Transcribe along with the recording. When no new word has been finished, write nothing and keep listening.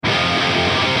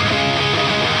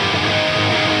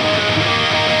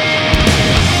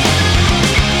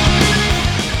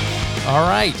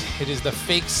right. It is the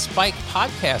Fake Spike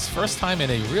podcast. First time in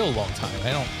a real long time.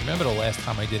 I don't remember the last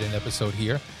time I did an episode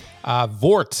here.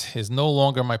 Vort is no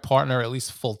longer my partner, at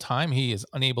least full time. He is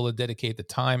unable to dedicate the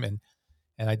time, and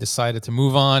I decided to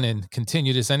move on and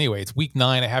continue this anyway. It's week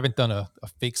 9. I haven't done a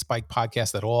Fake Spike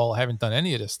podcast at all. I haven't done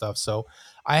any of this stuff. So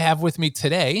I have with me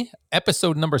today,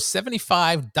 episode number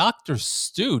 75, Dr.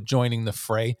 Stu joining the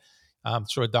fray. I'm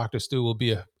sure Dr. Stu will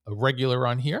be a regular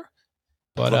on here.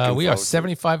 But we are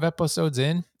 75 episodes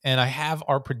in, and I have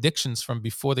our predictions from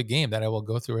before the game that I will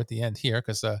go through at the end here,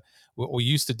 because what we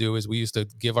used to do is we used to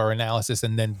give our analysis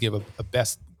and then give a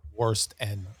best, worst,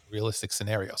 and realistic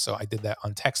scenario. So I did that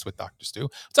on text with Dr. Stu.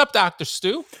 What's up, Dr.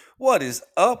 Stu? What is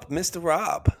up, Mr.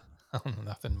 Rob?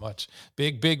 Nothing much.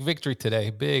 Big victory today.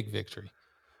 Big victory.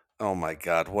 Oh, my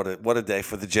God. What a day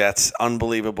for the Jets.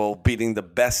 Unbelievable. Beating the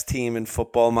best team in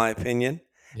football, in my opinion.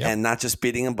 Yep. And not just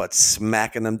beating them, but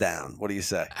smacking them down. What do you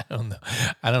say?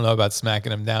 I don't know about smacking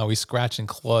them down. We scratched and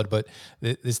clawed, but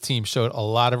this team showed a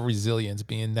lot of resilience,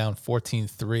 being down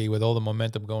 14-3 with all the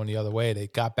momentum going the other way. They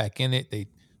got back in it. They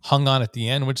hung on at the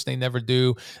end, which they never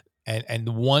do. And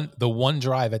the one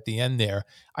drive at the end there,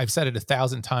 I've said it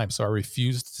 1,000 times, so I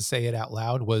refused to say it out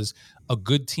loud, was a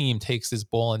good team takes this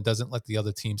ball and doesn't let the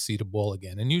other team see the ball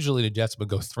again. And usually the Jets would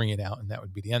go 3 and out, and that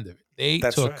would be the end of it. They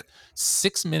took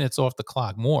 6 minutes off the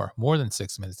clock, more than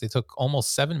 6 minutes. They took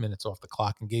almost 7 minutes off the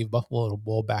clock and gave Buffalo the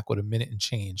ball back with a minute and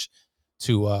change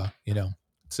to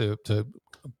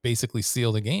basically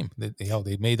seal the game.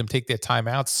 They made them take their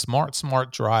timeouts.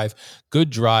 Smart drive, good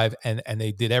drive, and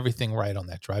they did everything right on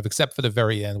that drive, except for the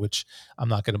very end, which I'm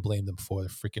not going to blame them for. The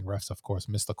freaking refs, of course,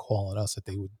 missed a call on us that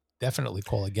they would definitely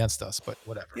call against us, but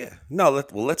whatever. Yeah, no,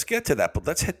 let's get to that, but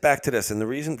let's hit back to this. And the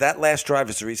reason that last drive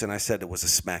is the reason I said it was a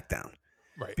smackdown,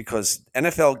 right? Because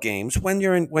NFL games, when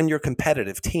you're a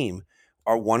competitive team,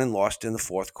 are won and lost in the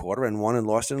fourth quarter and won and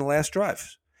lost in the last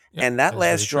drive. Yep, and that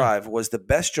last drive was the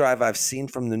best drive I've seen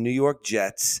from the New York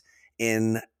Jets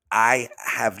in, I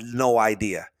have no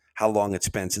idea how long it's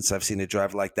been since I've seen a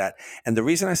drive like that. And the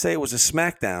reason I say it was a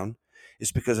smackdown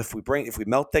is because if we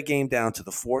melt that game down to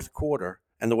the fourth quarter,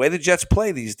 and the way the Jets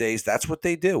play these days, that's what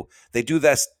they do. They do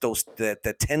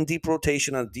that 10 deep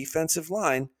rotation on the defensive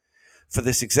line for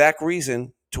this exact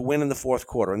reason, to win in the fourth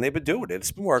quarter. And they've been doing it.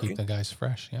 It's been working. Keeping guys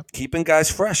fresh, yep. Keeping guys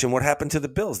fresh. And what happened to the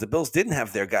Bills? The Bills didn't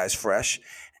have their guys fresh.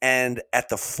 And at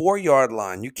the 4-yard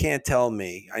line, you can't tell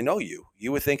me, I know you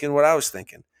were thinking what I was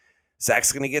thinking.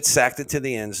 Zach's going to get sacked into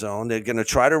the end zone. They're going to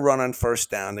try to run on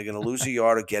first down. They're going to lose a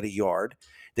yard or get a yard.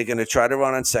 They're going to try to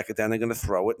run on second down. They're going to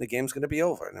throw it, and the game's going to be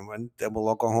over. And then we'll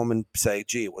all go home and say,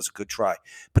 gee, it was a good try.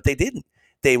 But they didn't.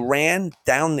 They ran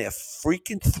down their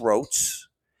freaking throats,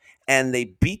 and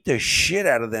they beat the shit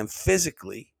out of them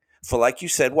physically for, like you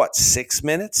said, 6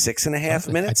 minutes,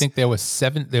 6.5 minutes? I think there was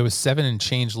 7 and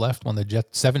change left when the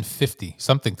Jets, 7:50,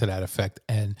 something to that effect.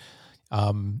 And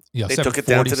they took it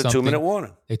down to the 2-minute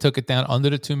warning. They took it down under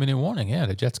the 2-minute warning. Yeah,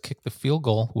 the Jets kicked the field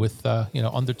goal with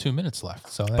under 2 minutes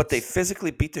left. But they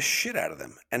physically beat the shit out of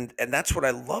them, and that's what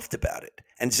I loved about it.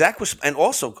 And Zach was, and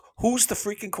also, who's the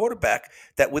freaking quarterback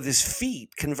that with his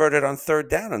feet converted on third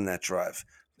down on that drive?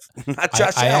 Not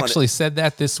Josh Allen. I actually said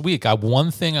that this week.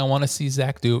 One thing I want to see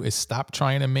Zach do is stop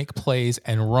trying to make plays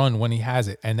and run when he has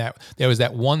it. And that there was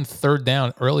that one third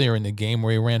down earlier in the game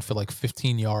where he ran for like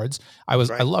 15 yards. I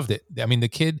loved it. I mean, the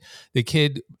kid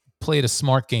played a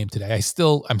smart game today.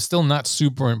 I'm still not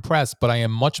super impressed, but I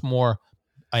am much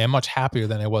happier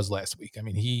than I was last week. I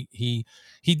mean, he.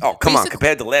 Oh, come on!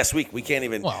 Compared to last week, we can't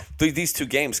even. Well, these two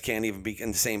games can't even be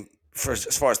in the same.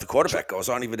 As far as the quarterback goes,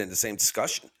 aren't even in the same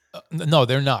discussion. No,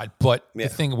 they're not. But the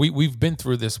thing, we've been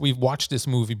through this. We've watched this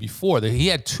movie before. He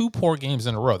had 2 poor games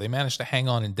in a row. They managed to hang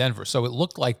on in Denver. So it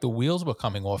looked like the wheels were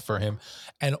coming off for him.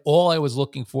 And all I was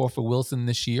looking for Wilson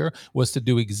this year was to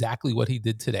do exactly what he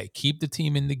did today. Keep the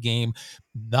team in the game,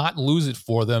 not lose it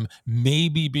for them,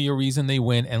 maybe be a reason they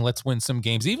win, and let's win some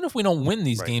games. Even if we don't win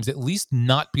these games, at least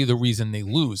not be the reason they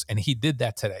lose. And he did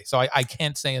that today. So I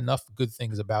can't say enough good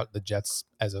things about the Jets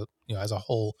as a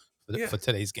whole for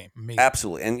today's game. Amazing.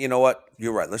 Absolutely. And you know what?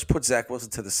 You're right. Let's put Zach Wilson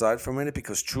to the side for a minute,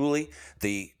 because truly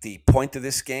the point of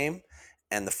this game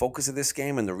and the focus of this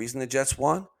game and the reason the Jets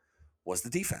won was the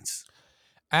defense.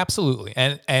 Absolutely.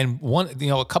 And one,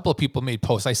 a couple of people made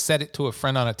posts. I said it to a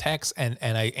friend on a text, and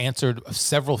I answered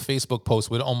several Facebook posts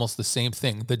with almost the same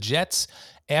thing. The Jets,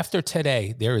 after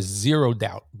today, there is zero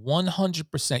doubt,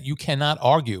 100%. You cannot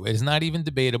argue. It is not even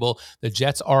debatable. The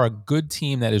Jets are a good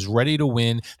team that is ready to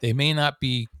win. They may not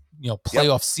be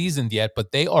playoff seasoned yet,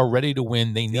 but they are ready to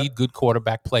win. They need good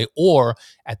quarterback play, or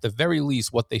at the very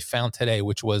least, what they found today,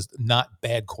 which was not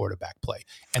bad quarterback play.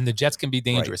 And the Jets can be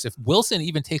dangerous. If Wilson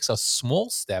even takes a small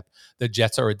step, the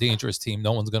Jets are a dangerous team.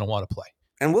 No one's going to want to play.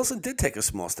 And Wilson did take a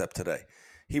small step today.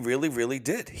 He really, really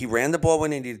did. He ran the ball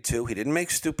when he needed to. He didn't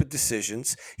make stupid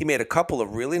decisions. He made a couple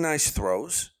of really nice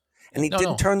throws, and he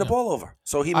didn't turn the ball over.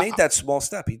 So he made that small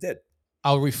step. He did.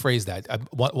 I'll rephrase that.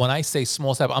 When I say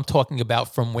small step, I'm talking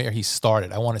about from where he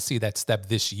started. I want to see that step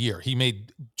this year. He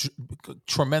made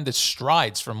tremendous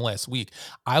strides from last week.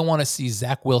 I want to see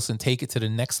Zach Wilson take it to the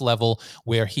next level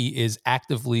where he is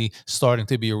actively starting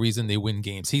to be a reason they win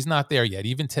games. He's not there yet.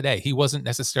 Even today, he wasn't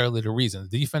necessarily the reason.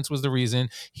 The defense was the reason.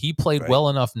 He played well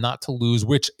enough not to lose,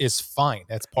 which is fine.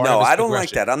 That's part of his I don't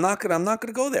like that. I'm not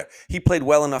gonna go there. He played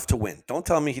well enough to win. Don't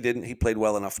tell me he didn't. He played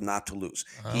well enough not to lose.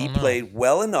 He played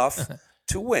well enough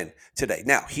to win today.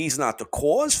 Now, he's not the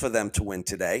cause for them to win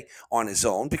today on his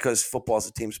own, because football's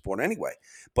a team sport anyway.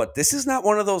 But this is not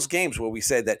one of those games where we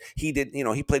say that he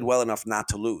played well enough not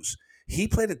to lose. He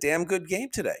played a damn good game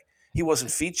today. He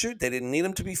wasn't featured. They didn't need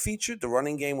him to be featured. The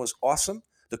running game was awesome.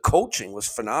 The coaching was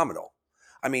phenomenal.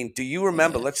 I mean, do you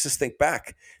remember, let's just think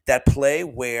back, that play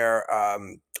where,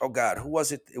 who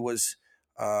was it? It was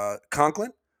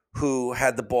Conklin, who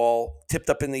had the ball tipped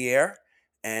up in the air,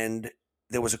 and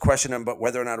there was a question about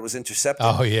whether or not it was intercepted.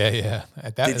 Oh, yeah.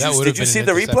 Did you see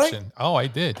the replay? Oh, I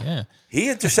did, yeah. He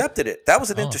intercepted it. That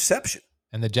was an interception.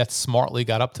 And the Jets smartly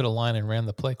got up to the line and ran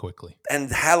the play quickly. And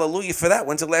hallelujah for that.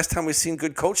 When's the last time we've seen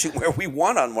good coaching where we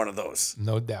won on one of those?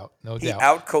 No doubt. He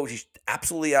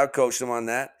absolutely outcoached them on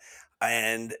that.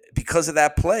 And because of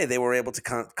that play, they were able to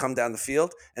come down the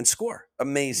field and score.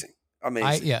 Amazing.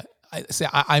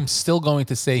 I'm still going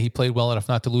to say he played well enough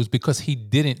not to lose, because he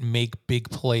didn't make big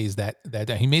plays that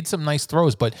he made some nice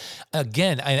throws. But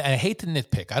again, I hate to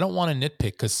nitpick. I don't want to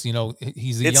nitpick because, he's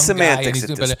a young guy. And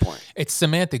at this point. It's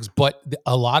semantics, but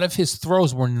a lot of his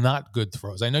throws were not good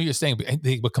throws. I know you're saying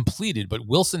they were completed, but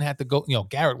Wilson had to go,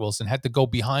 Garrett Wilson had to go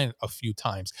behind a few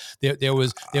times. There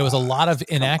was a lot of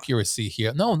inaccuracy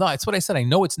here. No, it's what I said. I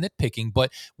know it's nitpicking,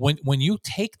 but when you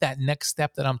take that next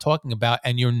step that I'm talking about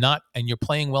and you're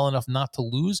playing well enough not to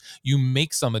lose, you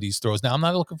make some of these throws. Now, I'm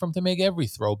not looking for him to make every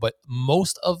throw, but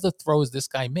most of the throws this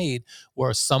guy made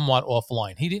were somewhat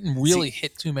offline. He didn't really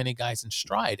hit too many guys in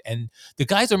stride, and the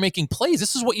guys are making plays.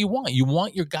 This is what you want. You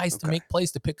want your guys to make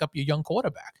plays to pick up your young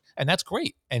quarterback, and that's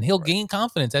great. And he'll gain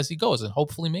confidence as he goes and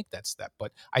hopefully make that step.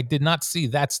 But I did not see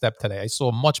that step today. I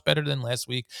saw much better than last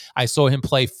week. I saw him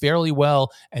play fairly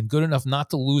well and good enough not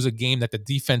to lose a game that the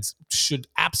defense should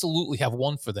absolutely have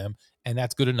won for them, and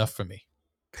that's good enough for me.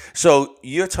 So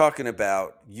you're talking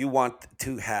about you want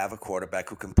to have a quarterback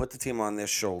who can put the team on their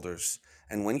shoulders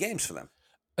and win games for them.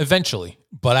 Eventually,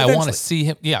 but I want to see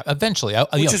him. Yeah, eventually.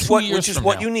 Which is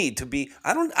what you need to be.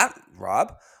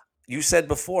 Rob, you said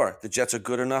before the Jets are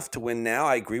good enough to win now.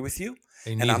 I agree with you,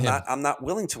 and I'm not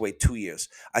willing to wait 2 years.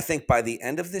 I think by the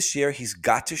end of this year, he's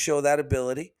got to show that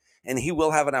ability, and he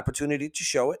will have an opportunity to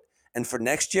show it. And for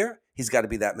next year, he's got to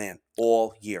be that man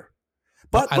all year.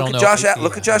 But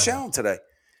look at Josh Allen today.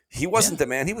 He wasn't the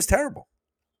man. He was terrible.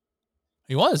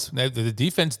 He was. The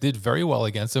defense did very well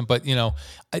against him. But,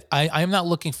 I'm not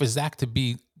looking for Zach to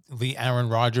be the Aaron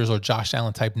Rodgers or Josh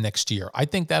Allen type next year. I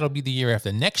think that'll be the year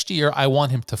after. Next year, I want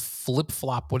him to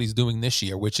flip-flop what he's doing this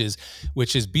year, which is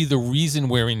be the reason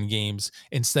we're in games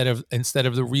instead of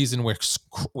the reason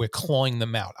we're clawing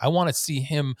them out. I want to see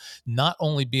him not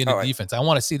only be in the defense. I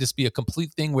want to see this be a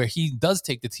complete thing where he does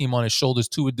take the team on his shoulders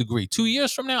to a degree. 2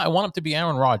 years from now, I want him to be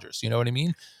Aaron Rodgers. You know what I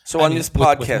mean? So on this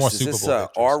podcast, is this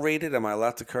R-rated? Am I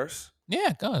allowed to curse?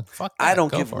 Yeah, go ahead. Fuck that. I don't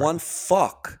give one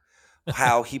fuck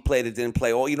how he played or didn't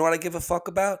play. Oh, you know what I give a fuck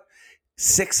about?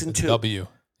 6-2. W.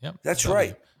 Yep. That's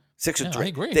right. 6-3. I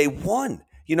agree. They won.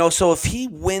 So if he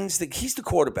wins, he's the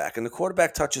quarterback, and the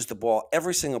quarterback touches the ball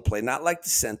every single play, not like the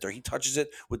center. He touches it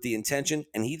with the intention,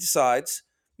 and he decides,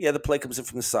 the play comes in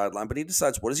from the sideline, but he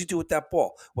decides, what does he do with that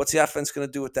ball? What's the offense going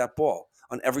to do with that ball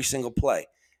on every single play?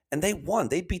 And they won.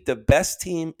 They beat the best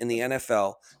team in the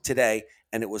NFL today,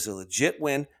 and it was a legit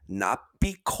win, not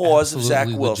because of Zach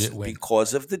Wilson,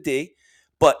 because of the D,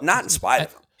 but not in spite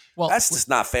of him. Well, that's just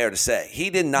not fair to say. He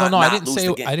did not. I didn't say.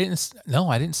 I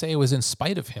didn't say it was in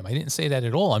spite of him. I didn't say that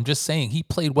at all. I'm just saying he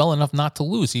played well enough not to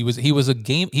lose. He was a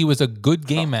good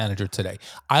game manager today.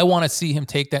 I want to see him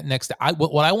take that next step.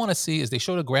 What I want to see is they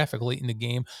showed a graphic late in the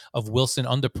game of Wilson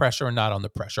under pressure or not under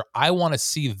pressure. I want to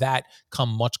see that come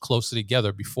much closer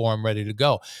together before I'm ready to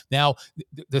go. Now,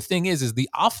 the thing is the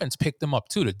offense picked him up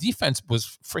too. The defense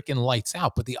was freaking lights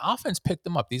out, but the offense picked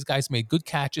him up. These guys made good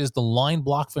catches. The line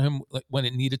blocked for him when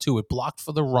it needed too. It blocked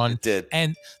for the run. It did.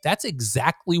 And that's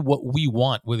exactly what we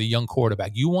want with a young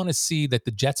quarterback. You want to see that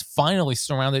the Jets finally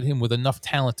surrounded him with enough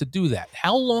talent to do that.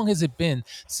 How long has it been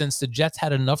since the Jets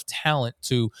had enough talent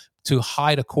to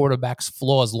hide a quarterback's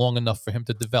flaws long enough for him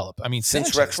to develop? I mean,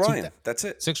 Since Sanchez, Rex Ryan, that's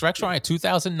it. Since Rex Ryan,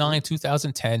 2009,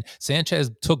 2010.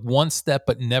 Sanchez took one step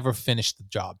but never finished the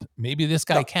job. Maybe this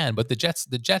guy can, but the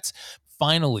Jets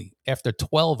finally, after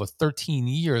 12 or 13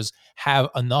 years, have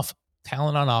enough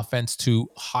talent on offense to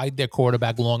hide their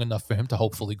quarterback long enough for him to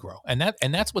hopefully grow. And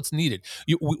that's what's needed.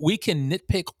 We can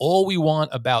nitpick all we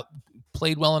want about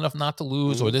played well enough not to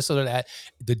lose or this or that.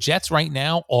 The Jets right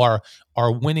now are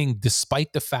winning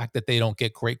despite the fact that they don't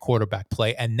get great quarterback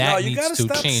play, and that needs to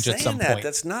change at some point.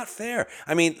 That's not fair.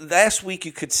 I mean, last week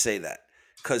you could say that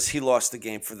because he lost the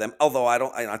game for them. Although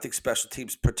I think special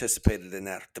teams participated in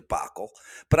that debacle,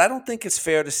 but I don't think it's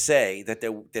fair to say that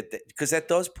because that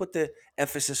does put the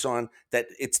emphasis on that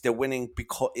they're winning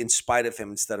because in spite of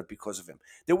him instead of because of him.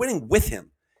 They're winning with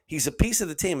him. He's a piece of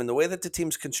the team, and the way that the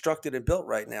team's constructed and built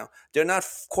right now, they're not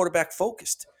quarterback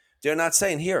focused. They're not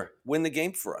saying, "Here, win the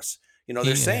game for us."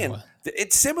 They're saying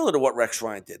it's similar to what Rex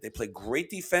Ryan did. They played great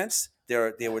defense. They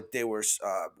were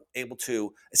able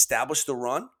to establish the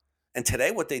run. And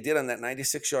today, what they did on that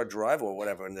 96-yard drive or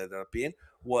whatever it ended up being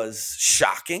was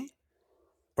shocking,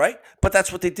 right? But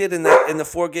that's what they did in the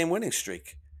 4-game winning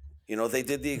streak. They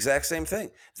did the exact same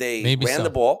thing. They ran the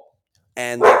ball.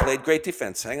 And they played great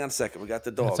defense. Hang on a second. We got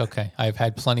the dog. That's okay. I've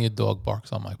had plenty of dog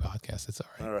barks on my podcast. It's all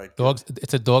right. All right. Dogs. Good.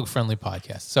 It's a dog-friendly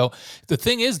podcast. So the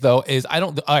thing is, though,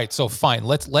 all right. So fine.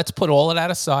 Let's put all of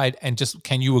that aside and just,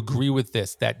 can you agree with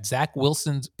this, that Zach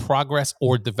Wilson's progress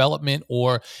or development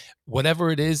or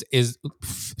whatever it is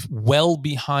well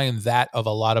behind that of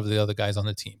a lot of the other guys on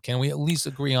the team? Can we at least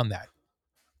agree on that?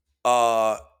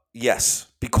 Yes.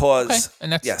 Because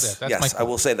and that's yes, my point. I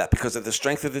will say that because of the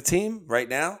strength of the team right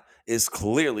now is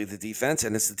clearly the defense,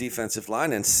 and it's the defensive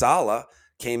line. And Saleh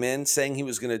came in saying he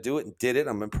was going to do it and did it.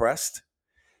 I'm impressed,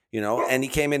 and he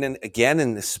came in again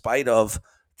in spite of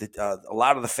a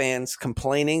lot of the fans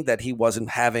complaining that he wasn't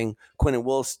having Quinn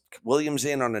Williams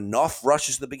in on enough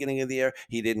rushes at the beginning of the year.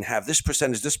 He didn't have this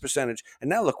percentage. And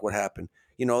now look what happened.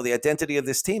 The identity of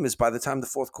this team is by the time the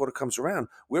fourth quarter comes around,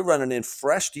 we're running in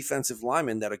fresh defensive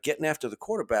linemen that are getting after the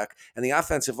quarterback, and the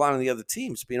offensive line of the other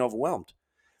team's being overwhelmed.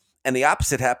 And the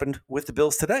opposite happened with the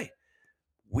Bills today.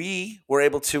 We were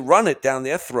able to run it down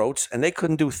their throats, and they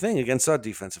couldn't do a thing against our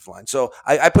defensive line. So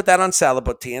I put that on Saleh.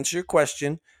 But to answer your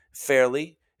question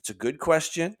fairly, it's a good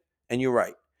question, and you're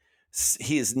right.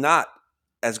 He is not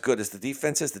as good as the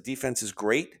defense is. The defense is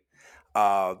great.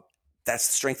 That's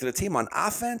the strength of the team. On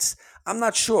offense, I'm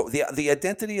not sure. The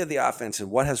identity of the offense and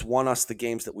what has won us the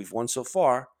games that we've won so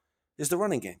far is the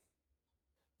running game.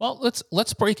 Well,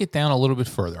 let's break it down a little bit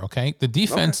further, okay? The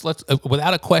defense,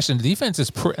 without a question, the defense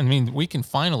is. We can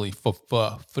finally, for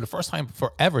the first time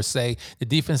forever, say the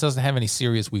defense doesn't have any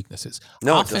serious weaknesses.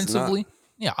 No, offensively, it does not.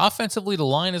 Yeah, offensively, the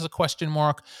line is a question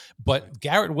mark, but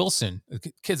Garrett Wilson,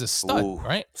 the kid's a stud,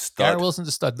 right? Stud. Garrett Wilson's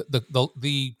a stud.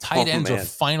 The tight ends are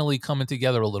finally coming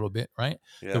together a little bit, right?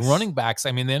 Yes. The running backs,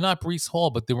 they're not Breece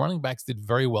Hall, but the running backs did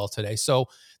very well today. So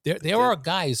there are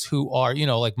guys who are,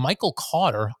 like Michael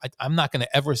Carter. I'm not going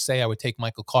to ever say I would take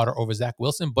Michael Carter over Zach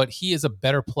Wilson, but he is a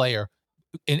better player.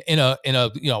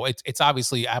 It's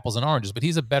obviously apples and oranges, but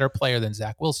he's a better player than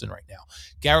Zach Wilson right now.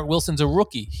 Garrett Wilson's a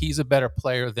rookie. He's a better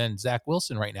player than Zach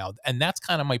Wilson right now. And that's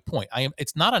kind of my point.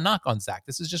 It's not a knock on Zach.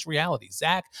 This is just reality.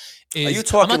 Zach is. Are you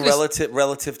talking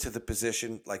relative to the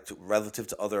position, like relative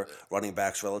to other running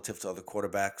backs, relative to other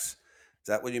quarterbacks? Is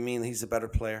that what you mean? He's a better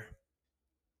player?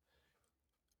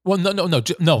 Well,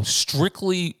 no.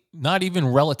 Strictly, not even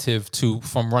relative to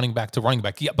from running back to running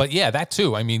back. Yeah, but yeah, that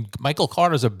too. Michael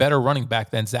Carter's a better running back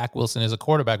than Zach Wilson is a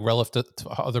quarterback relative to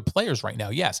other players right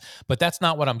now. Yes, but that's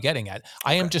not what I'm getting at.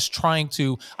 I'm just trying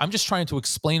to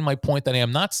explain my point that I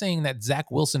am not saying that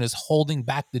Zach Wilson is holding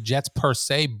back the Jets per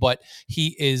se, but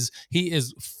he is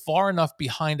far enough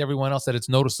behind everyone else that it's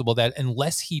noticeable that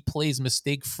unless he plays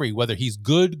mistake free, whether he's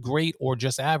good, great, or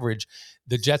just average,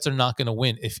 the Jets are not going to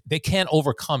win if they can't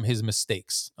overcome his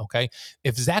mistakes. Okay,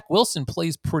 if Zach Wilson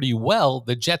plays pretty well,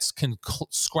 the Jets can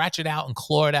scratch it out and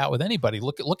claw it out with anybody.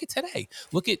 Look at today.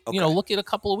 Look at a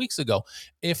couple of weeks ago.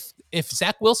 If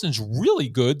Zach Wilson's really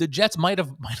good, the Jets might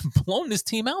have blown this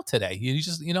team out today. You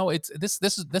just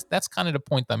that's kind of the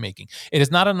point I'm making. It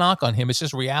is not a knock on him. It's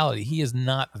just reality. He is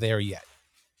not there yet.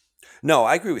 No,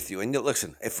 I agree with you. And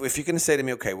listen, if you're going to say to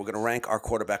me, okay, we're going to rank our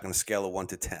quarterback on a scale of 1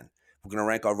 to 10. We're going to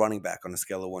rank our running back on a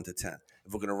scale of 1 to 10.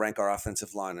 If we're going to rank our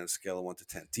offensive line on a scale of 1 to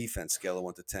 10, defense scale of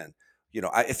 1 to 10,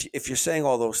 if you're saying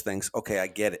all those things, okay, I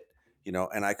get it,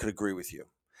 and I could agree with you.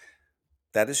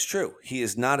 That is true. He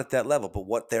is not at that level. But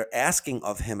what they're asking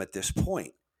of him at this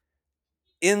point,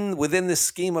 within the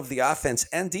scheme of the offense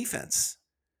and defense,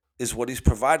 is what he's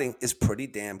providing is pretty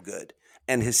damn good.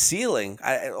 And his ceiling,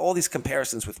 all these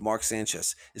comparisons with Mark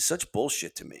Sanchez is such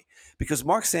bullshit to me, because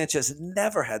Mark Sanchez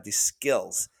never had the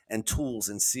skills and tools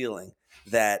and ceiling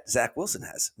that Zach Wilson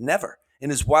has. Never.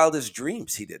 In his wildest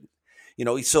dreams, he didn't.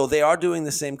 So they are doing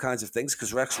the same kinds of things,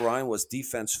 because Rex Ryan was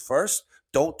defense first.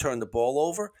 Don't turn the ball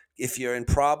over. If you're in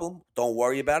problem, don't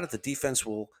worry about it. The defense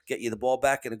will get you the ball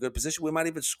back in a good position. We might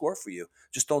even score for you.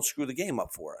 Just don't screw the game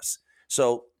up for us.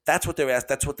 So that's what they asked.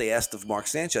 That's what they asked of Mark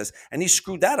Sanchez, and he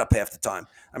screwed that up half the time.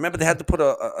 I remember they had to put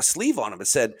a sleeve on him. It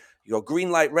said,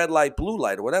 green light, red light, blue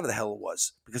light, or whatever the hell it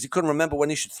was, because he couldn't remember when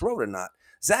he should throw it or not.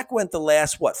 Zach went the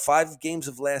last 5 games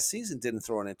of last season, didn't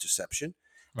throw an interception,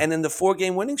 and in the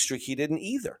 4-game winning streak, he didn't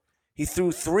either. He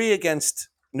threw 3 against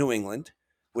New England,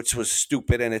 which was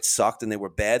stupid and it sucked and they were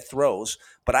bad throws.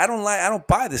 But I don't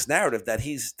buy this narrative that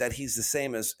he's the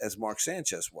same as Mark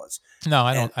Sanchez was. No,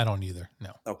 I don't either.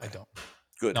 No, okay. I don't.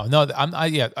 Good. No,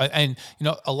 and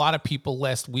a lot of people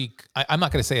last week, I'm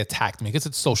not going to say attacked me because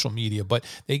it's social media, but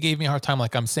they gave me a hard time.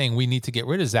 Like I'm saying, we need to get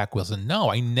rid of Zach Wilson.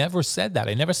 No, I never said that.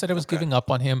 I never said I was giving up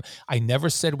on him. I never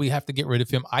said we have to get rid of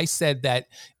him. I said that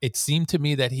it seemed to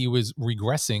me that he was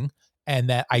regressing,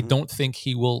 and that I don't think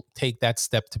he will take that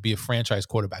step to be a franchise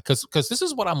quarterback. Because this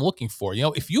is what I'm looking for.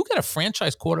 If you get a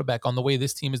franchise quarterback on the way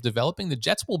this team is developing, the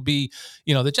Jets will be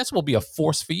a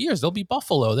force for years. They'll be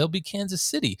Buffalo. They'll be Kansas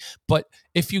City. But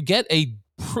if you get a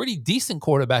pretty decent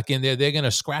quarterback in there, they're going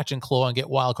to scratch and claw and get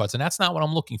wild cards. And that's not what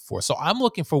I'm looking for. So I'm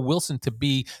looking for Wilson to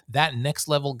be that next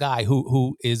level guy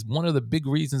who is one of the big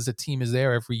reasons the team is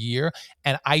there every year.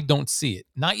 And I don't see it.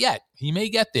 Not yet. He may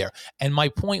get there. And my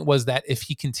point was that if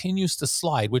he continues to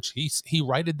slide, which he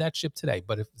righted that ship today,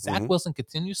 but if Zach Wilson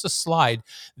continues to slide,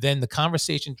 then the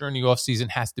conversation during the offseason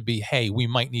has to be, hey, we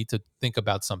might need to think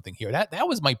about something here. That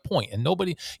was my point. And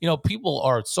nobody, people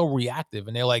are so reactive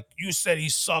and they're like, you said he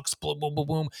sucks, boom, boom, boom,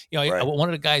 boom. Right. One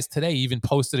of the guys today even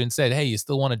posted and said, hey, you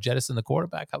still want to jettison the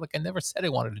quarterback? I never said I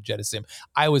wanted to jettison him.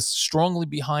 I was strongly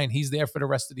behind. He's there for the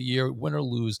rest of the year, win or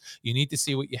lose. You need to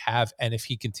see what you have. And if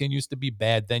he continues to be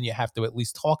bad, then you have to at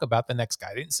least talk about the next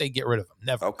guy. I didn't say get rid of him.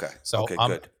 Never. Okay. So okay,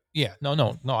 good. Yeah,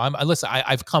 no. Listen,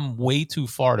 I've come way too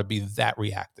far to be that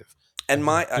reactive. And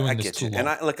I get you. And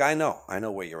I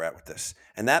know where you're at with this.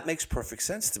 And that makes perfect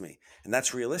sense to me. And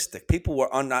that's realistic. People were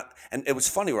not, and it was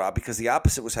funny, Rob, because the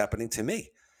opposite was happening to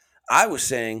me. I was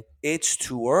saying it's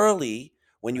too early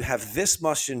when you have this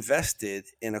much invested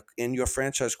in your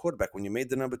franchise quarterback, when you made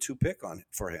the number 2 pick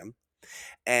for him,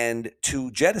 and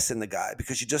to jettison the guy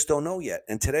because you just don't know yet.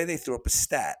 And today they threw up a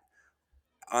stat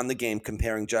on the game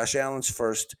comparing Josh Allen's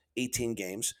first 18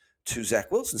 games to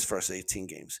Zach Wilson's first 18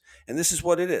 games. And this is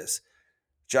what it is.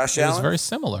 Josh Allen, was very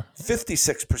similar.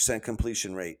 56%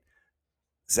 completion rate.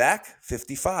 Zach,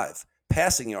 55.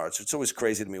 Passing yards. It's always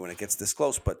crazy to me when it gets this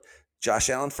close, but Josh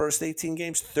Allen first 18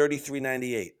 games,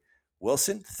 33.98.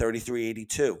 Wilson,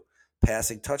 33.82.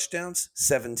 Passing touchdowns,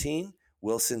 17.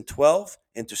 Wilson, 12.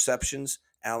 Interceptions,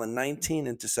 Allen, 19.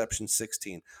 Interceptions,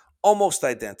 16. Almost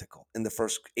identical in the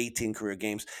first 18 career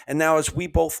games. And now, as we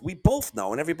both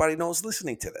know, and everybody knows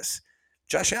listening to this,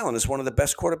 Josh Allen is one of the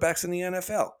best quarterbacks in the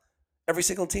NFL. Every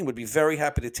single team would be very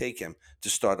happy to take him to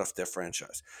start off their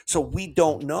franchise. So we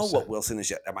don't know 100%. What Wilson is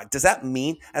yet. Does that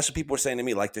mean, that's what people were saying to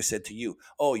me, like they said to you,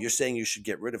 oh, you're saying you should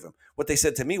get rid of him. What they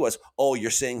said to me was, oh, you're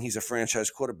saying he's a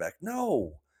franchise quarterback.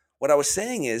 No. What I was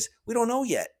saying is, we don't know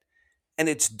yet. And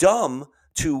it's dumb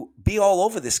to be all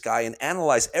over this guy and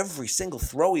analyze every single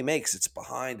throw he makes. It's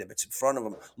behind him. It's in front of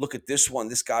him. Look at this one.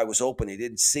 This guy was open. He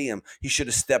didn't see him. He should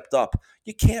have stepped up.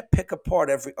 You can't pick apart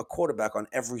a quarterback on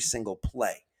every single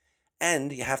play.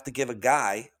 And you have to give a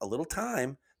guy a little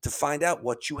time to find out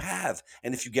what you have.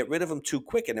 And if you get rid of him too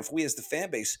quick, and if we as the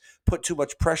fan base put too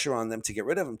much pressure on them to get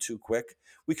rid of him too quick,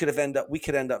 we could end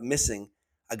up missing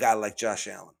a guy like Josh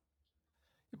Allen.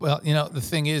 Well, the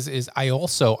thing is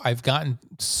I've gotten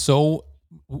so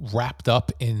wrapped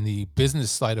up in the business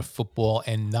side of football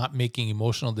and not making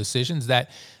emotional decisions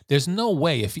that there's no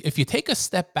way, if you take a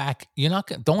step back,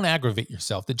 don't aggravate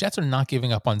yourself. The Jets are not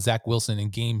giving up on Zach Wilson in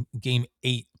game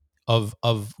 8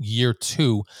 of year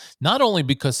 2, not only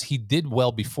because he did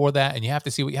well before that, and you have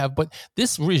to see what you have, but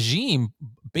this regime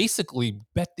basically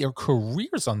bet their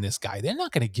careers on this guy. They're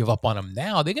not going to give up on him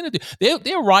now.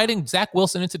 They're riding Zach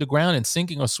Wilson into the ground and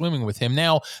sinking or swimming with him.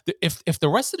 Now, if the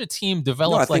rest of the team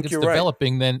develops like it's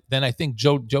developing, right, then I think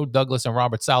Joe Douglas and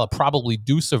Robert Saleh probably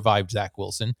do survive Zach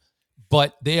Wilson.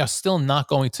 but they are still not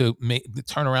going to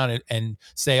turn around and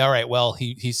say, all right, well,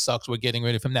 he sucks, we're getting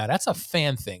rid of him now. That's a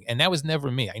fan thing, and that was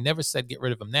never me. I never said get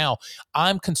rid of him. Now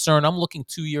I'm concerned. I'm looking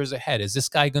 2 years ahead. Is this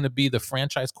guy going to be the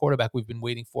franchise quarterback we've been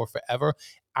waiting for forever?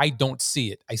 I don't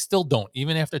see it. I still don't,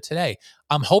 even after today.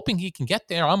 I'm hoping he can get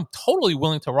there. I'm totally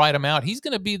willing to ride him out. He's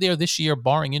going to be there this year,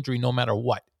 barring injury, no matter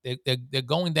what. They're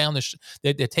going down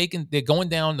they're going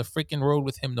down the freaking road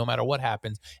with him no matter what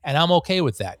happens, and I'm okay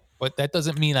with that. But that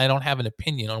doesn't mean I don't have an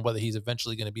opinion on whether he's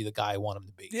eventually going to be the guy I want him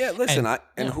to be. Yeah, listen,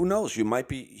 and who knows? You might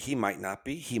be, he might not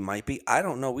be, he might be. I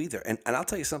don't know either. And I'll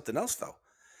tell you something else though.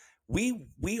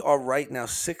 We are right now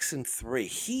 6-3.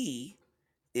 He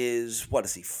is, what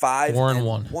is he?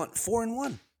 5-1.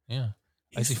 4-1. Yeah.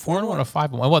 He's is he 4-1 or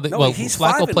 5-1? Well, he's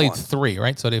Flacco 5-1. played 3,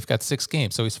 right? So they've got 6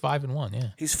 games. So he's 5-1. Yeah.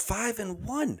 He's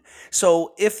 5-1.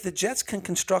 So if the Jets can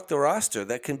construct a roster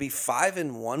that can be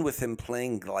 5-1 with him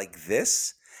playing like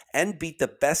this and beat the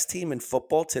best team in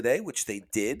football today, which they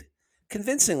did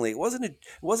convincingly, it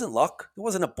wasn't luck. It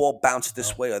wasn't a ball bounced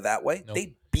this way or that way. Nope.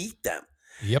 They beat them.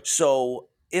 Yep. So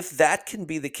if that can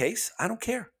be the case, I don't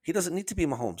care. He doesn't need to be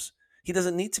Mahomes. He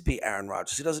doesn't need to be Aaron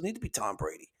Rodgers. He doesn't need to be Tom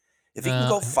Brady. If he can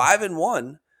go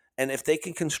 5-1, and if they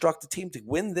can construct a team to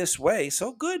win this way,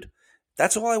 so good.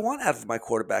 That's all I want out of my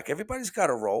quarterback. Everybody's got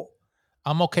a role.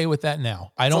 I'm okay with that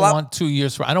now. I don't want 2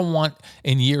 years I don't want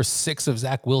in year 6 of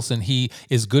Zach Wilson, he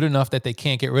is good enough that they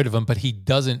can't get rid of him, but he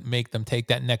doesn't make them take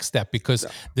that next step because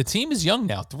the team is young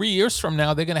now. 3 years from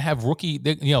now, they're going to have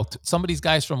some of these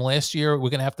guys from last year, we're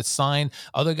going to have to sign.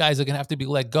 Other guys are going to have to be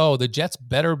let go. The Jets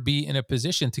better be in a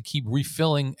position to keep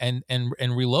refilling and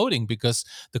reloading because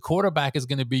the quarterback is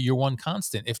going to be your one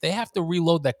constant. If they have to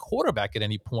reload that quarterback at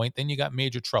any point, then you got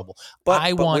major trouble.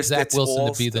 I want Zach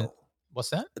Wilson to be What's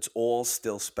that? It's all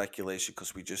still speculation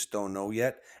because we just don't know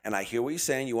yet. And I hear what you're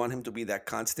saying. You want him to be that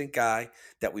constant guy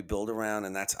that we build around,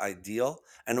 and that's ideal.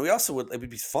 And we also it would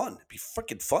be fun. It'd be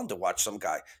freaking fun to watch some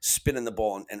guy spinning the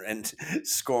ball and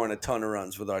scoring a ton of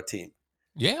runs with our team.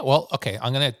 Yeah, well, okay.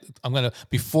 I'm gonna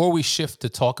before we shift to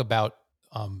talk about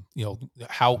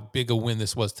how big a win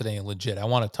this was today and legit. I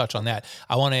want to touch on that.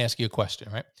 I want to ask you a question,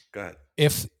 right? Go ahead.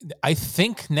 If I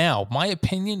think now, my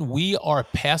opinion, we are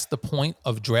past the point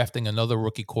of drafting another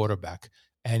rookie quarterback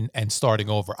and starting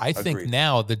over. I think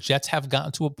now the Jets have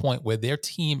gotten to a point where their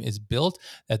team is built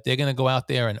that they're going to go out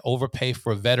there and overpay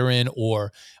for a veteran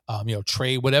or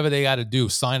trade whatever they got to do,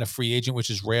 sign a free agent, which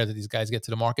is rare that these guys get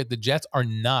to the market. The Jets are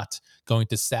not going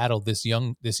to saddle this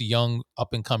young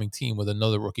up and coming team with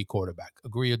another rookie quarterback.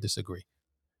 Agree or disagree?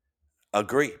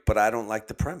 Agree, but I don't like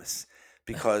the premise.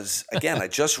 Because, again, I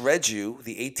just read you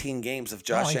the 18 games of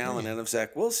Josh Allen and of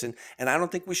Zach Wilson, and I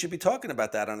don't think we should be talking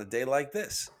about that on a day like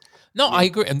this. No, I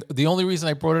agree. And the only reason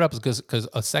I brought it up is because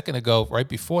a second ago, right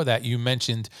before that, you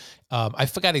mentioned, I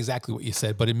forgot exactly what you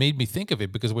said, but it made me think of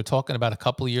it because we're talking about a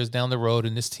couple of years down the road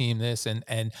and this team,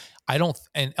 and I don't,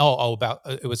 and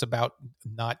it was about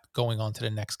not going on to the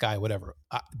next guy, whatever.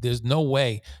 There's no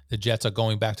way the Jets are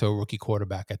going back to a rookie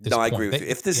quarterback at this point. No, I agree with you.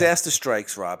 If disaster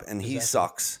strikes, Rob, and he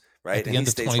sucks, right, and he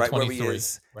stays right where he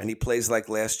is, and he plays like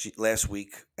last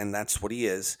week, and that's what he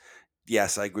is.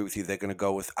 Yes, I agree with you. They're going to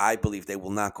go with. I believe they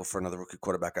will not go for another rookie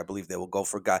quarterback. I believe they will go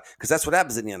for a guy because that's what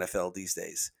happens in the NFL these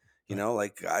days. You know,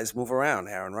 like guys move around.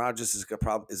 Aaron Rodgers is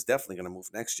definitely going to move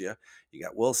next year. You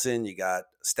got Wilson, you got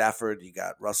Stafford, you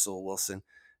got Russell Wilson.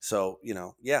 So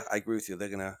yeah, I agree with you. They're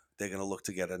gonna look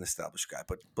to get an established guy.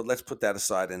 But let's put that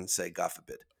aside and say, God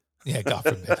forbid. Yeah, God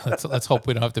forbid. Let's hope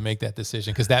we don't have to make that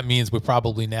decision because that means we're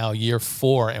probably now year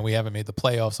 4 and we haven't made the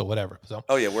playoffs or whatever. So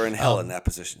we're in hell in that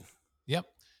position. Yep.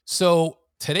 So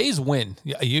today's win,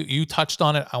 you touched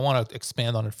on it. I want to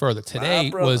expand on it further.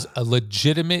 Today was a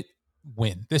legitimate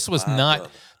win. This was not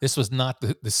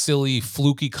the silly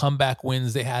fluky comeback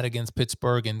wins they had against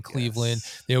Pittsburgh and Cleveland.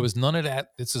 Yes. There was none of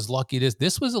that. This is lucky.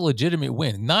 This was a legitimate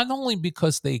win, not only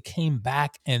because they came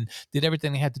back and did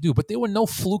everything they had to do, but there were no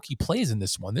fluky plays in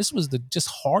this one. This was just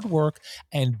hard work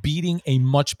and beating a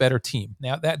much better team.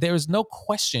 Now that there is no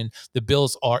question the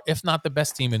Bills are, if not the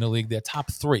best team in the league, they're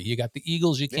top 3. You got the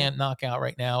Eagles you can't knock out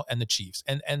right now, and the Chiefs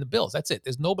and the Bills. That's it.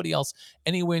 There's nobody else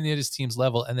anywhere near this team's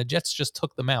level, and the Jets just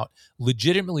took them out.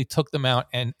 Legitimately took them out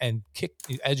and kicked,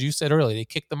 as you said earlier, they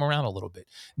kicked them around a little bit.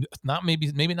 Not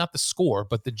maybe not the score,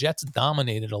 but the Jets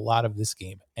dominated a lot of this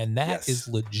game, and that is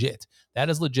legit. That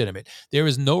is legitimate. There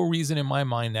is no reason in my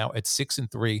mind now at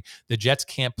 6-3 the Jets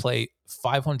can't play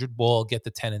 500 ball, get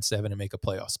to 10-7, and make a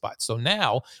playoff spot. So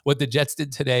now what the Jets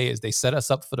did today is they set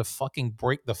us up for the fucking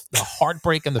break, the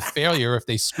heartbreak and the failure if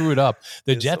they screw it up.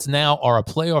 The Jets now are a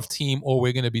playoff team, or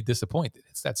we're going to be disappointed.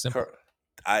 It's that simple.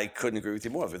 I couldn't agree with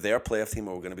you more. If they're a playoff team,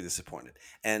 we're going to be disappointed.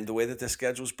 And the way that their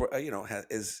schedule's,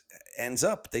 ends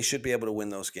up, they should be able to win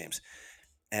those games.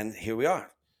 And here we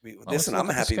are. Well, let's Listen, I'm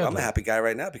look a at the happy. I'm a schedule. happy guy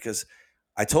right now because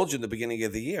I told you in the beginning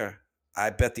of the year I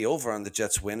bet the over on the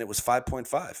Jets win. It was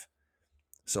 5.5.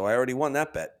 So I already won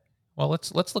that bet. Well,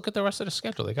 let's look at the rest of the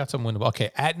schedule. They got some winnable.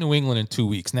 Okay, at New England in 2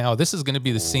 weeks. Now, this is going to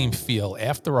be the same feel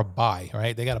after a bye,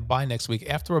 right? They got a bye next week.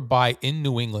 After a bye in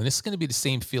New England, this is going to be the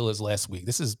same feel as last week.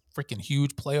 This is freaking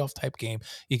huge playoff type game.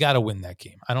 You got to win that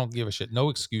game. I don't give a shit. No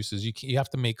excuses. You have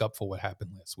to make up for what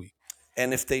happened last week.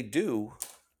 And if they do,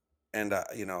 and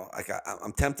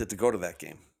I'm tempted to go to that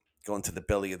game, go into the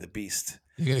belly of the beast.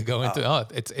 You're gonna go into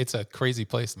it's a crazy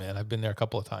place, man. I've been there a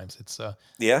couple of times. It's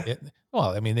Yeah.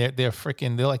 well, I mean they're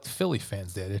freaking they're like Philly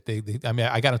fans there. They I mean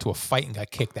I got into a fight and got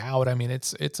kicked out. I mean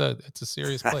it's a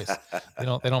serious place. They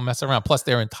don't mess around. Plus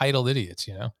they're entitled idiots,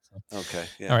 you know. So. Okay.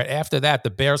 Yeah. All right. After that,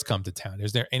 the Bears come to town.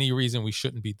 Is there any reason we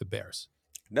shouldn't beat the Bears?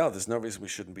 No, there's no reason we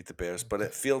shouldn't beat the Bears.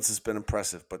 But Fields has been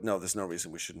impressive. But no, there's no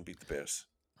reason we shouldn't beat the Bears.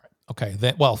 Okay,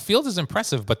 well, Fields is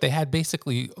impressive, but they had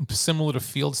basically similar to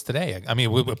Fields today. I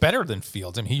mean, we're better than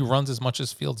Fields. I mean, he runs as much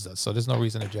as Fields does, so there's no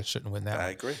reason the Jets shouldn't win that. I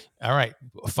agree. All right,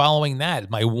 following that,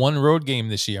 my one road game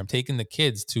this year, I'm taking the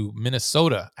kids to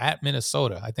Minnesota, at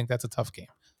Minnesota. I think that's a tough game.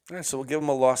 All right, so we'll give them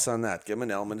a loss on that. Give them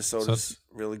an L. Minnesota's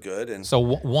really good, and so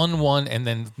 1-1, and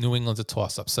then New England's a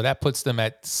toss-up. So that puts them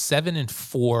at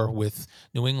 7-4 with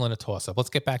New England a toss-up.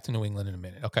 Let's get back to New England in a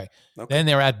minute. Okay. Then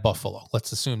they're at Buffalo.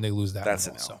 Let's assume they lose that that's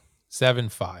one an also. L.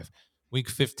 7-5. Week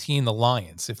 15, the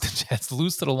Lions. If the Jets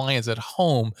lose to the Lions at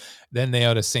home, then they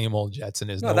are the same old Jets, and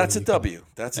there's no. That's a W.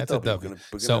 That's a W.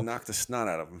 We're gonna knock the snot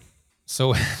out of them.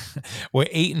 So we're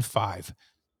 8-5.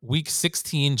 Week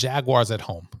 16, Jaguars at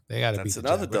home. They got to beat the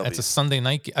another Jaguars. W. That's a Sunday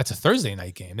night. That's a Thursday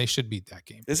night game. They should beat that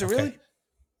game. Is it really?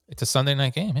 It's a Sunday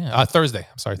night game. Yeah, Thursday.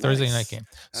 I'm sorry, Thursday night game.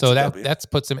 So that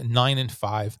puts them at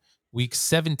 9-5. Week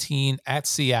 17 at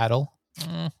Seattle.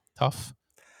 Tough.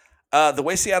 The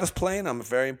way Seattle's playing, I'm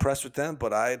very impressed with them,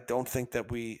 but I don't think that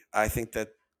I think that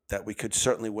we could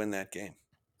certainly win that game.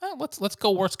 Let's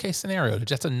go worst case scenario. The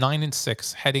Jets are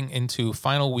 9-6 heading into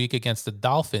final week against the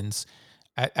Dolphins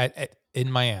in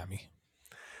Miami.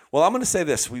 Well, I'm going to say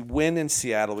this: we win in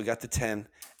Seattle. We got the 10,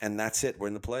 and that's it. We're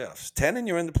in the playoffs. 10, and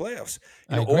you're in the playoffs.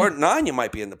 Or 9, you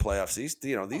might be in the playoffs. These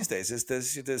days,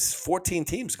 there's 14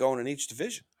 teams going in each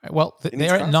division. Well,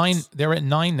 they're at 9. They're at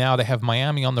 9 now. They have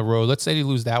Miami on the road. Let's say they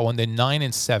lose that one. They're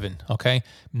 9-7. Okay,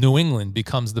 New England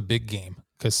becomes the big game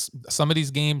because some of these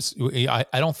games I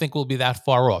don't think will be that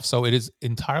far off. So it is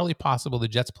entirely possible the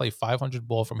Jets play 500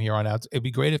 ball from here on out. It'd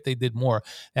be great if they did more.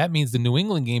 That means the New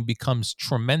England game becomes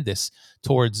tremendous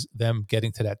towards them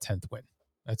getting to that 10th win.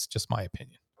 That's just my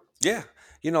opinion. Yeah,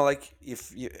 like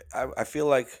I feel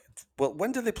like. Well,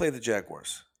 when do they play the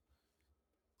Jaguars?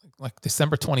 Like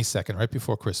December 22nd, right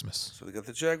before Christmas. So they got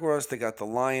the Jaguars, they got the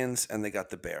Lions, and they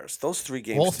got the Bears. Those 3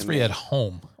 games, all three at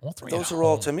home. Those are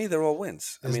all, to me, they're all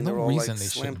wins. There's they're all reason like they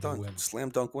slam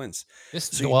dunk wins.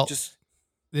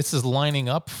 This is lining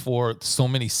up for so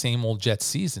many same old Jets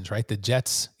seasons, right? The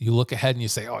Jets, you look ahead and you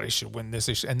say, oh, they should win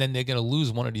this. And then they're going to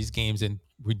lose one of these games in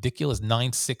ridiculous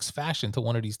 9-6 fashion to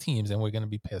one of these teams, and we're going to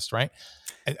be pissed, right?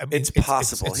 I mean, it's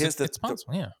possible. It's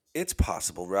possible, yeah. It's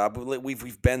possible, Rob.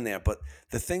 We've been there, but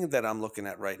the thing that I'm looking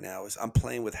at right now is I'm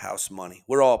playing with house money.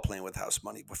 We're all playing with house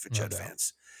money for Jet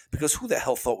fans, because who the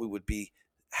hell thought we would be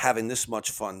having this much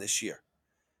fun this year?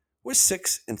 We're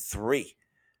 6-3,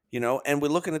 and we're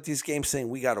looking at these games saying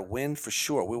we got to win for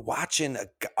sure. We're watching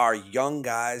our young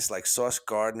guys like Sauce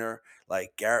Gardner,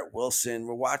 like Garrett Wilson.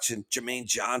 We're watching Jermaine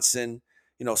Johnson.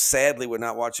 Sadly, we're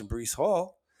not watching Breece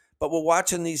Hall, but we're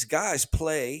watching these guys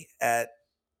play at.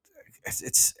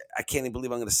 I can't even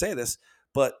believe I'm going to say this,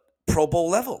 but Pro Bowl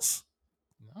levels.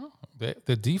 No,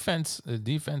 the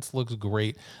defense looks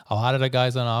great. A lot of the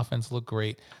guys on offense look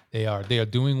great. They are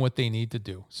doing what they need to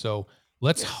do. So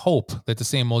let's hope that the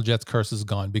same old Jets curse is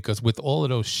gone, because with all of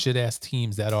those shit ass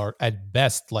teams that are at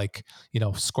best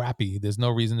scrappy, there's no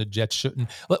reason the Jets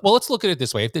shouldn't. Well, let's look at it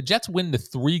this way: if the Jets win the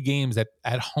 3 games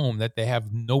at home that they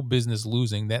have no business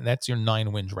losing, that's your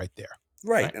 9 wins right there.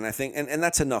 Right. And I think, and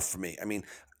that's enough for me. I mean,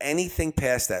 anything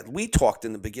past that, we talked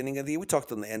in the beginning of the year, we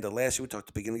talked on the end of last year, we talked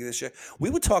at the beginning of this year,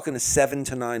 we were talking to 7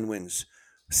 to 9 wins.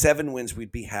 7 wins,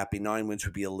 we'd be happy. 9 wins,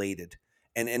 we'd be elated.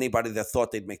 And anybody that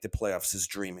thought they'd make the playoffs is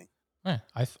dreaming. Right.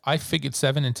 I figured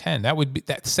 7-10.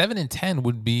 That 7-10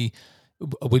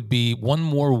 would be one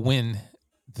more win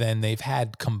than they've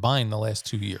had combined the last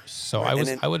 2 years. So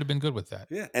right. I would have been good with that.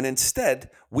 Yeah. And instead,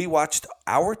 we watched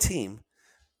our team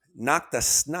knock the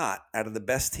snot out of the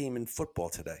best team in football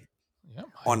today. Yep,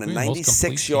 on a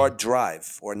 96-yard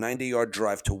drive or a 90-yard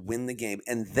drive to win the game,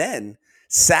 and then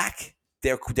sack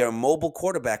their mobile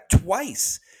quarterback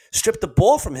twice, stripped the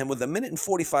ball from him with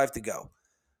 1:45 to go.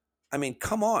 I mean,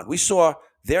 come on. We saw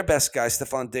their best guy,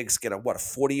 Stephon Diggs, get a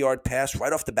 40-yard pass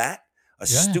right off the bat. A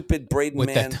stupid Braden With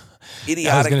Mann, I was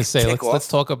idiotic going to say, kickoff. let's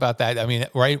talk about that. I mean,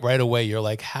 right away, you're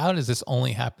like, how does this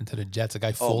only happen to the Jets? A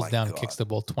guy falls down and kicks the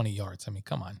ball 20 yards. I mean,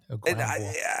 come on, a ground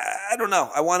ball. I don't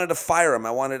know. I wanted to fire him.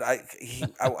 I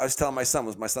was telling my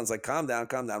son's like, calm down.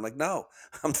 I'm like, no,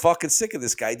 I'm fucking sick of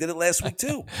this guy. He did it last week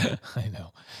too. I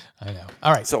know.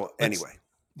 All right. So anyway.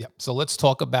 Yeah. So let's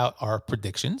talk about our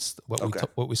predictions.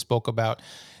 What we spoke about.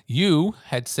 You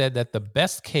had said that the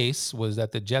best case was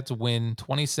that the Jets win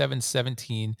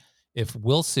 27-17 if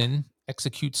Wilson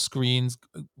executes screens,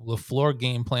 LaFleur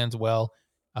game plans well.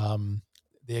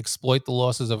 They exploit the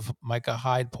losses of Micah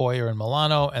Hyde, Poyer, and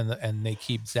Milano, and they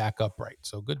keep Zach upright.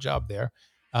 So good job there.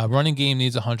 Running game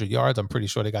needs 100 yards. I'm pretty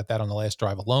sure they got that on the last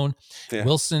drive alone. Yeah.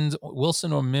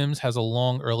 Wilson or Mims has a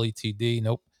long early TD.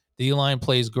 Nope. D-line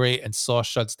plays great, and Sauce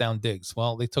shuts down Diggs.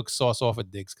 Well, they took Sauce off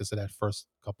of Diggs because of that first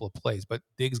couple of plays, but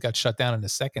Diggs got shut down in the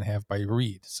second half by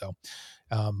Reed. So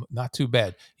not too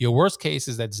bad. Your worst case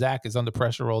is that Zach is under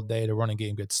pressure all day. The running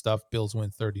game gets stuffed. Bills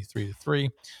win 33-3.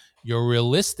 Your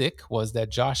realistic was that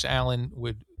Josh Allen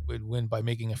would win by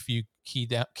making a few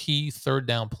key third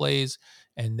down plays,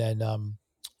 and then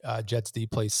Jets D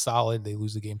plays solid. They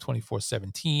lose the game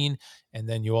 24-17, and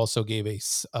then you also gave a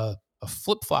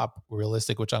flip-flop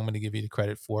realistic, which I'm going to give you the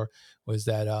credit for, was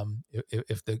that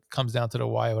if it comes down to the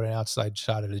wire with an outside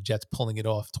shot of the Jets pulling it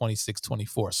off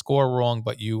 26-24. Score wrong,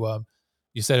 but you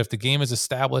said if the game is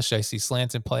established, I see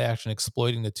slants and play action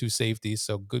exploiting the two safeties,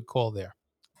 so good call there.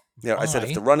 Yeah, I said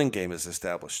if the running game is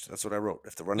established. That's what I wrote.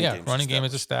 If the running game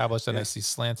is established, and I see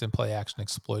slants and play action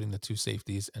exploiting the two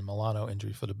safeties and Milano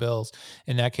injury for the Bills.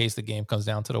 In that case, the game comes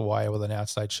down to the wire with an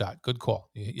outside shot. Good call.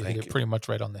 You hit it pretty much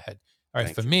right on the head. All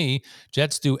right, me,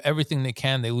 Jets do everything they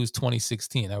can. They lose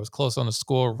 20-16. I was close on the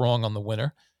score, wrong on the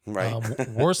winner. Right.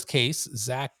 Worst case,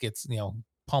 Zach gets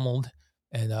pummeled,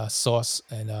 and Sauce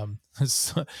and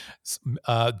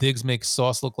Diggs makes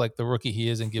Sauce look like the rookie he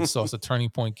is and gives Sauce a turning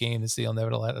point game to see he'll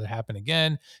never let it happen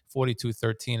again.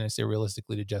 42-13. I say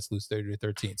realistically the Jets lose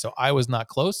 30-13. So I was not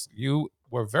close. You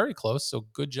were very close. So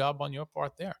good job on your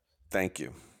part there. Thank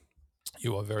you.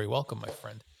 You are very welcome, my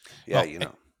friend. Yeah,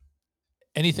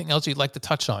 Anything else you'd like to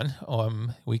touch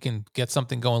on? We can get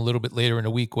something going a little bit later in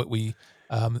the week. What we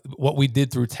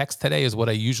did through text today is what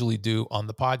I usually do on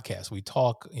the podcast. We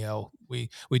talk, we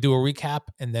do a recap,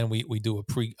 and then we do a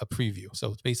preview.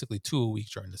 So it's basically 2 a week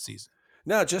during the season.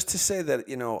 No, just to say that,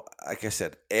 like I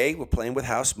said, we're playing with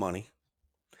house money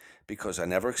because I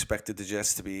never expected the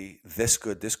Jets to be this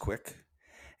good this quick.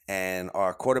 And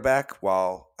our quarterback,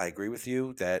 while I agree with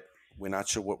you that we're not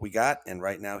sure what we got, and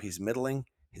right now he's middling.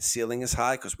 His ceiling is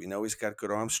high because we know he's got good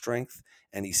arm strength,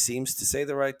 and he seems to say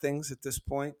the right things at this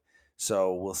point.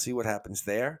 So we'll see what happens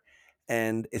there.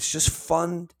 And it's just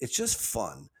fun. It's just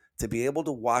fun to be able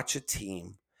to watch a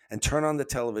team and turn on the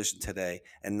television today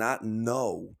and not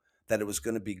know that it was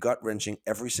going to be gut-wrenching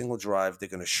every single drive. They're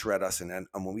going to shred us, and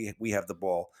when we have the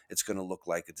ball, it's going to look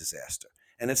like a disaster.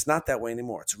 And it's not that way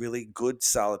anymore. It's really good,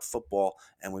 solid football,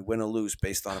 and we win or lose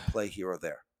based on a play here or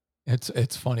there.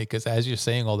 It's funny because as you're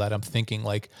saying all that, I'm thinking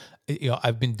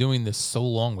I've been doing this so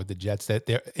long with the Jets that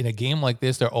they're in a game like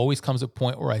this, there always comes a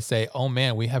point where I say, oh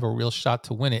man, we have a real shot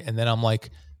to win it. And then I'm like,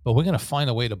 but we're going to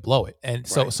find a way to blow it. And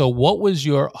so what was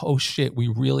your, oh shit, we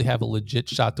really have a legit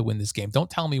shot to win this game? Don't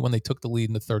tell me when they took the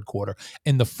lead in the third quarter.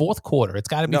 In the fourth quarter, it's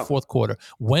got to be fourth quarter.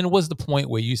 When was the point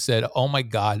where you said, oh my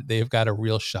God, they've got a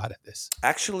real shot at this?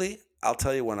 Actually, I'll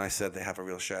tell you when I said they have a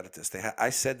real shot at this.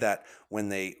 I said that when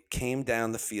they came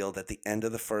down the field at the end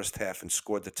of the first half and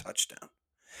scored the touchdown.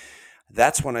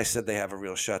 That's when I said they have a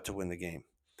real shot to win the game.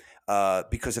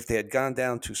 Because if they had gone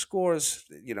down 2 scores,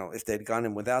 if they had gone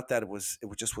in without that,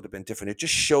 it just would have been different. It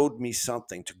just showed me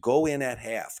something to go in at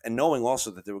half and knowing also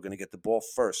that they were going to get the ball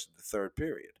first in the third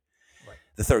period,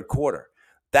 the third quarter.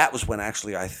 That was when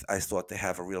actually I thought they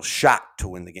have a real shot to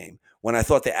win the game. When I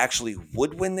thought they actually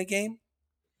would win the game.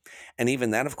 And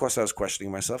even then, of course, I was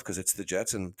questioning myself because it's the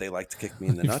Jets and they like to kick me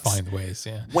in the nuts. Find ways,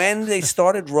 yeah. When they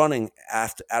started running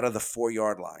out of the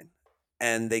 4-yard line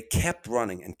and they kept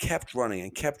running and kept running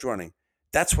and kept running,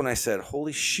 that's when I said,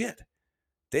 holy shit,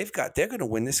 they're going to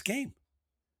win this game.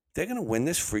 They're going to win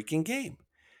this freaking game.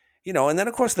 And then,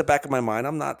 of course, in the back of my mind,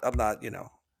 I'm not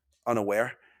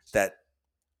unaware that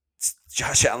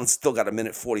Josh Allen's still got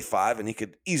 1:45 and he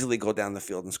could easily go down the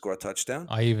field and score a touchdown.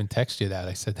 I even texted you that.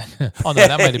 I said that. Oh, no,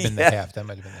 that might have been the half. That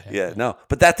might have been the half. Yeah, no.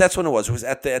 But that's when it was. It was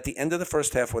at the end of the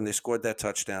first half when they scored that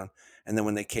touchdown, and then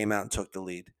when they came out and took the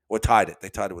lead, or tied it. They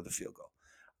tied it with a field goal.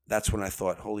 that's when I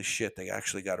thought, holy shit, they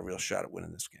actually got a real shot at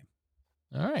winning this game.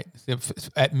 All right.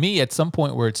 At some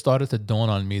point where it started to dawn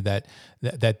on me that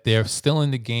they're still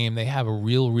in the game, they have a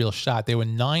real shot. They were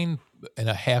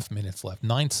 9.5 minutes left,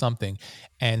 9 something,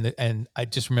 and I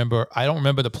just remember, I don't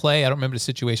remember the play, I don't remember the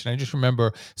situation. I just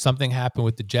remember something happened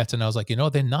with the Jets, and I was like,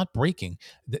 they're not breaking.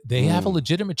 They have a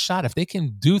legitimate shot if they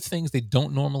can do things they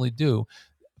don't normally do.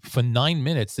 For 9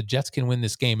 minutes, the Jets can win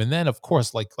this game. And then, of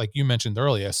course, like you mentioned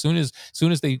earlier, as soon as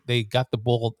they got the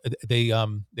ball, they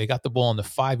got the ball on the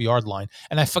 5-yard line.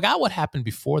 And I forgot what happened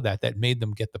before that made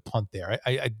them get the punt there.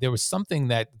 There was something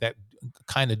that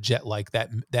kind of jet like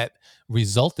that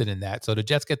resulted in that. So the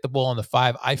Jets get the ball on the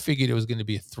 5. I figured it was going to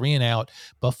be a 3 and out.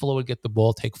 Buffalo would get the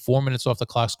ball, take 4 minutes off the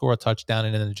clock, score a touchdown,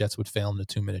 and then the Jets would fail in the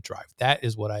 2-minute drive. That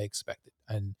is what I expected,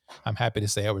 and I'm happy to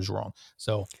say I was wrong.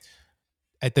 So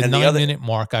at the 9-minute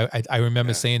mark, I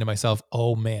remember saying to myself,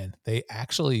 "Oh man, they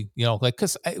actually,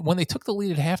 because when they took the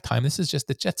lead at halftime, this is just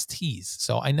the Jets tease."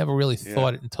 So I never really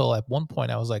thought it until at one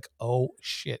point I was like, "Oh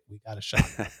shit, we got a shot."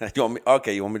 You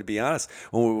want me to be honest?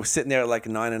 When we were sitting there at like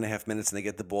 9.5 minutes and they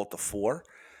get the ball at the 4,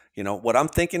 what I'm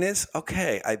thinking is,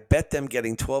 okay, I bet them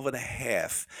getting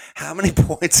 12.5. How many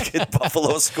points can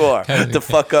Buffalo score to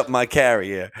fuck up my carry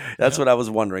here? That's what I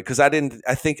was wondering, because I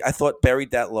thought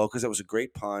buried that low because it was a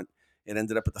great punt. It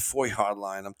ended up at the 4-yard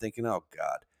line. I'm thinking, oh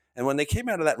God. And when they came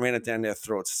out of that and ran it down their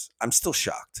throats, I'm still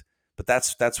shocked. But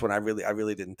that's when I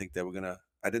really didn't think they were gonna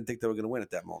win at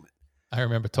that moment. I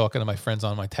remember talking to my friends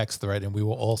on my text thread, and we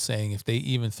were all saying if they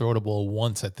even throw the ball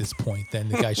once at this point, then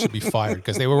the guy should be fired,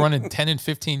 because they were running 10 and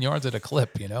 15 yards at a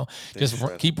clip, Just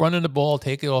keep running the ball,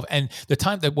 take it off. And the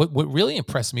time that what really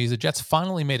impressed me is the Jets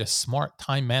finally made a smart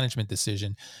time management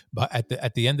decision, but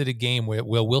at the end of the game where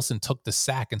Wilson took the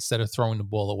sack instead of throwing the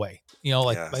ball away.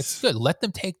 It's good. Let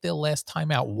them take their last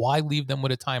timeout. Why leave them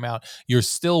with a timeout? You're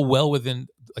still well within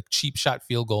a cheap shot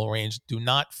field goal range. Do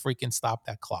not freaking stop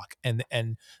that clock. And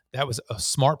that was a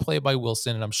smart play by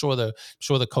Wilson, and I'm sure the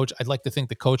coach. I'd like to think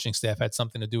the coaching staff had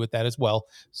something to do with that as well.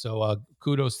 So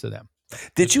kudos to them.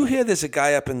 Did you hear? There's a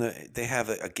guy up they have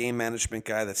a game management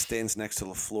guy that stands next to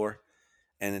LaFleur,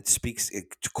 and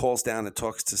it calls down and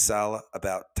talks to Saleh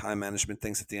about time management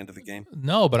things at the end of the game.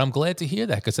 No, but I'm glad to hear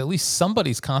that, because at least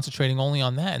somebody's concentrating only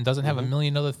on that and doesn't have a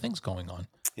million other things going on.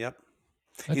 Yep.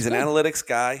 He's an analytics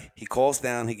guy. He calls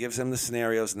down, he gives them the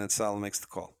scenarios, and then Saleh makes the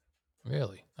call.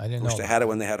 Really? I didn't know. Wish they had it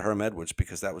when they had Herm Edwards,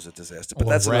 because that was a disaster. But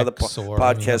that's another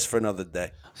podcast for another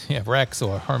day. Yeah, Rex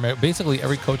or Herm. Basically,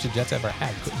 every coach the Jets ever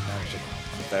had couldn't manage it.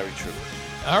 Very true.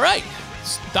 All right.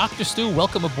 Dr. Stu,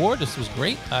 welcome aboard. This was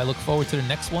great. I look forward to the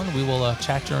next one. We will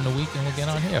chat during the week and we'll get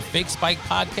on here. Fake Spike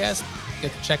Podcast.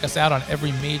 Get to check us out on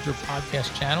every major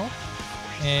podcast channel.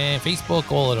 And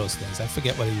Facebook, all of those things. I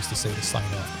forget what I used to say to sign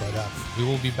off, but we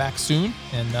will be back soon.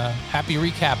 And happy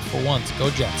recap for once.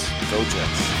 Go Jets. Go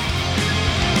Jets.